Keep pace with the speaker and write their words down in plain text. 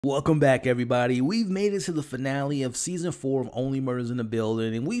Welcome back, everybody. We've made it to the finale of season 4 of Only Murders in the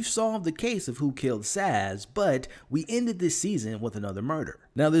Building, and we've solved the case of who killed Saz, but we ended this season with another murder.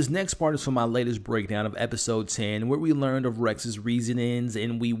 Now, this next part is from my latest breakdown of episode 10, where we learned of Rex's reasonings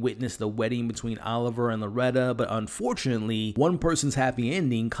and we witnessed the wedding between Oliver and Loretta, but unfortunately, one person's happy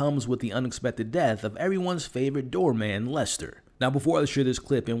ending comes with the unexpected death of everyone's favorite doorman, Lester. Now, before I share this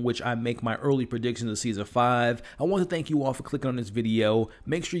clip in which I make my early predictions of season 5, I want to thank you all for clicking on this video.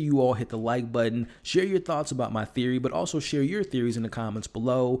 Make sure you all hit the like button, share your thoughts about my theory, but also share your theories in the comments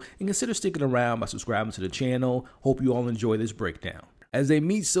below, and consider sticking around by subscribing to the channel. Hope you all enjoy this breakdown. As they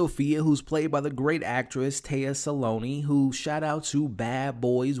meet Sofia, who's played by the great actress Taya Saloni, who shout out to Bad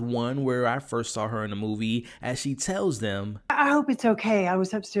Boys 1, where I first saw her in the movie, as she tells them, I hope it's okay. I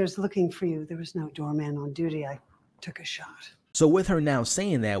was upstairs looking for you. There was no doorman on duty. I took a shot. So with her now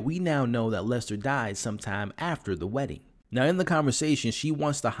saying that, we now know that Lester died sometime after the wedding. Now in the conversation, she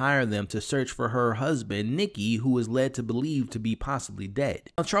wants to hire them to search for her husband, Nicky, who is led to believe to be possibly dead.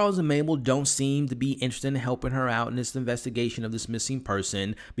 Now Charles and Mabel don't seem to be interested in helping her out in this investigation of this missing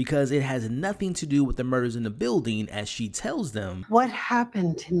person because it has nothing to do with the murders in the building, as she tells them, what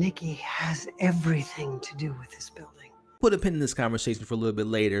happened to Nicky has everything to do with this building. Put a pin in this conversation for a little bit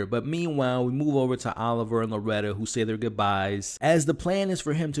later, but meanwhile, we move over to Oliver and Loretta, who say their goodbyes, as the plan is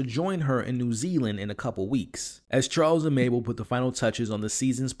for him to join her in New Zealand in a couple weeks. As Charles and Mabel put the final touches on the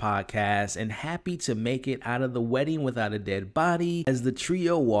season's podcast and happy to make it out of the wedding without a dead body, as the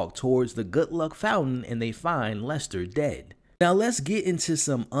trio walk towards the Good Luck Fountain and they find Lester dead. Now let's get into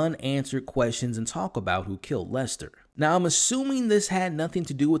some unanswered questions and talk about who killed Lester. Now, I'm assuming this had nothing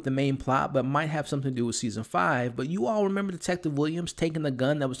to do with the main plot, but might have something to do with season 5. But you all remember Detective Williams taking the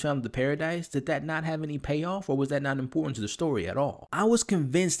gun that was found at the Paradise? Did that not have any payoff, or was that not important to the story at all? I was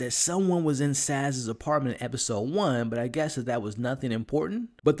convinced that someone was in Saz's apartment in episode 1, but I guess that was nothing important.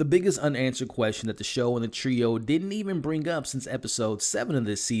 But the biggest unanswered question that the show and the trio didn't even bring up since episode 7 of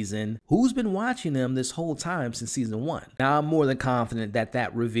this season: who's been watching them this whole time since season 1? Now, I'm more than confident that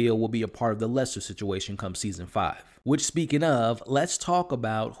that reveal will be a part of the Lester situation come season 5. Which, speaking of, let's talk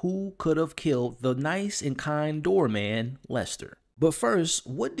about who could have killed the nice and kind doorman, Lester. But first,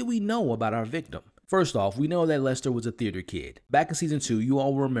 what do we know about our victim? First off, we know that Lester was a theater kid. Back in season 2, you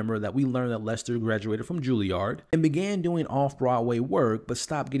all remember that we learned that Lester graduated from Juilliard and began doing off-Broadway work, but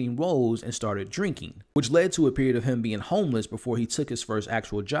stopped getting roles and started drinking, which led to a period of him being homeless before he took his first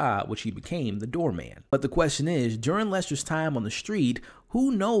actual job, which he became the doorman. But the question is, during Lester's time on the street,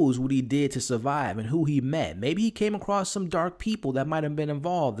 who knows what he did to survive and who he met? Maybe he came across some dark people that might have been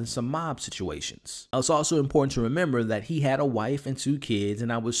involved in some mob situations. It's also important to remember that he had a wife and 2 kids,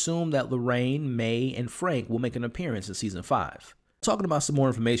 and I would assume that Lorraine, May, and Frank will make an appearance in season 5. Talking about some more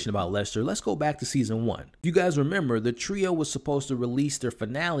information about Lester, let's go back to season 1. If you guys remember, the trio was supposed to release their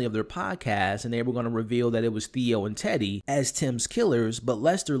finale of their podcast, and they were going to reveal that it was Theo and Teddy as Tim's killers, but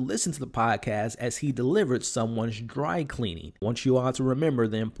Lester listened to the podcast as he delivered someone's dry cleaning. I want you all to remember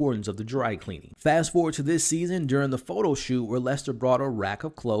the importance of the dry cleaning. Fast forward to this season during the photo shoot where Lester brought a rack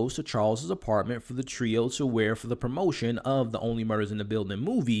of clothes to Charles's apartment for the trio to wear for the promotion of the Only Murders in the Building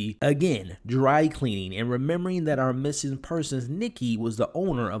movie. Again, dry cleaning, and remembering that our missing person's Nicky was the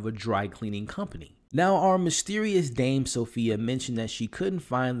owner of a dry cleaning company. Now, our mysterious Dame Sofia mentioned that she couldn't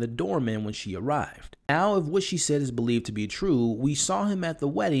find the doorman when she arrived. Now, if what she said is believed to be true, we saw him at the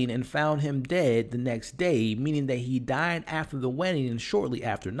wedding and found him dead the next day, meaning that he died after the wedding and shortly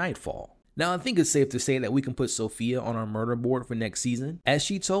after nightfall. Now, I think it's safe to say that we can put Sofia on our murder board for next season, as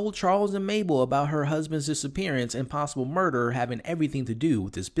she told Charles and Mabel about her husband's disappearance and possible murder having everything to do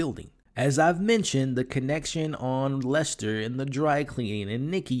with this building. As I've mentioned, the connection on Lester and the dry cleaning and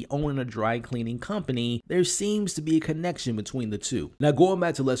Nicky owning a dry cleaning company, there seems to be a connection between the two. Now, going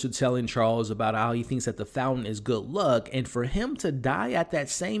back to Lester telling Charles about how he thinks that the fountain is good luck, and for him to die at that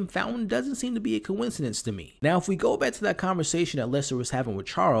same fountain doesn't seem to be a coincidence to me. Now, if we go back to that conversation that Lester was having with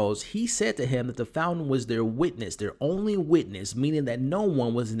Charles, he said to him that the fountain was their witness, their only witness, meaning that no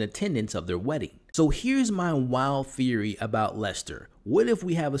one was in attendance of their wedding. So here's my wild theory about Lester. What if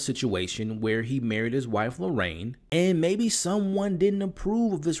we have a situation where he married his wife Lorraine, and maybe someone didn't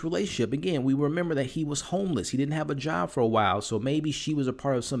approve of this relationship? Again, we remember that he was homeless. He didn't have a job for a while, so maybe she was a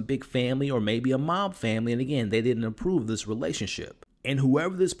part of some big family or maybe a mob family, and again, they didn't approve of this relationship. And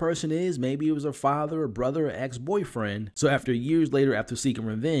whoever this person is, maybe it was her father, or brother, or ex-boyfriend. So after years later, after seeking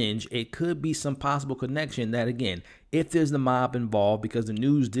revenge, it could be some possible connection that, again, if there's the mob involved, because the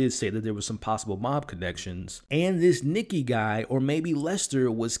news did say that there was some possible mob connections, and this Nikki guy, or maybe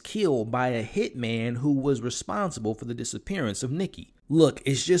Lester, was killed by a hitman who was responsible for the disappearance of Nikki. Look,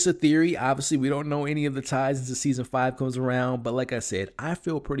 it's just a theory. Obviously, we don't know any of the ties until season 5 comes around, but like I said, I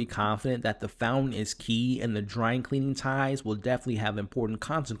feel pretty confident that the fountain is key and the dry cleaning ties will definitely have important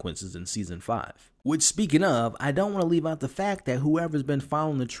consequences in season 5. Which, speaking of, I don't want to leave out the fact that whoever's been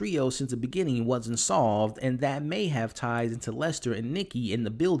following the trio since the beginning wasn't solved, and that may have ties into Lester and Nikki in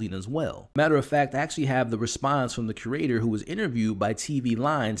the building as well. Matter of fact, I actually have the response from the curator who was interviewed by TV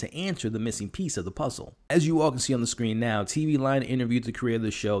Line to answer the missing piece of the puzzle. As you all can see on the screen now, TV Line interviewed the creator of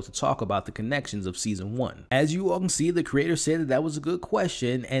the show to talk about the connections of season 1. As you all can see, the creator said that that was a good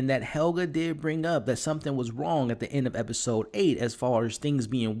question, and that Helga did bring up that something was wrong at the end of episode 8 as far as things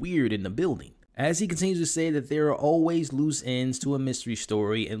being weird in the building. As he continues to say that there are always loose ends to a mystery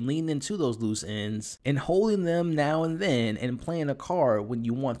story, and leaning into those loose ends and holding them now and then and playing a card when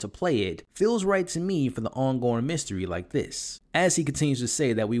you want to play it feels right to me for the ongoing mystery like this. As he continues to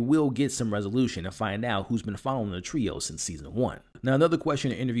say that we will get some resolution and find out who's been following the trio since season 1. Now, another question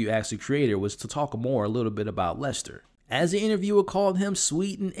the interview asked the creator was to talk more a little bit about Lester. As the interviewer called him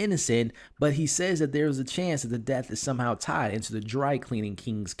sweet and innocent, but he says that there is a chance that the death is somehow tied into the dry cleaning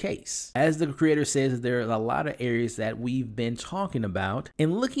king's case. As the creator says that there are a lot of areas that we've been talking about,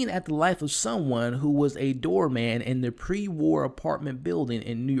 and looking at the life of someone who was a doorman in the pre-war apartment building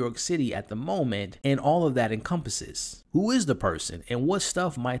in New York City at the moment, and all of that encompasses. Who is the person, and what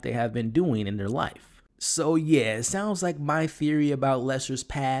stuff might they have been doing in their life? So yeah, it sounds like my theory about Lester's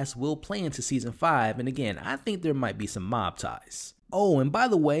past will play into season 5, and again, I think there might be some mob ties. Oh, and by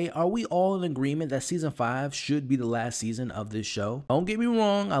the way, are we all in agreement that season 5 should be the last season of this show? Don't get me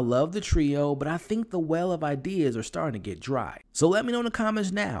wrong, I love the trio, but I think the well of ideas are starting to get dry. So let me know in the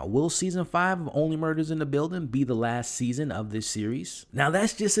comments now, will season 5 of Only Murders in the Building be the last season of this series? Now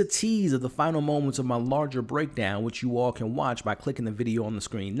that's just a tease of the final moments of my larger breakdown, which you all can watch by clicking the video on the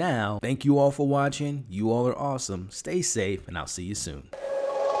screen now. Thank you all for watching, you all are awesome, stay safe, and I'll see you soon.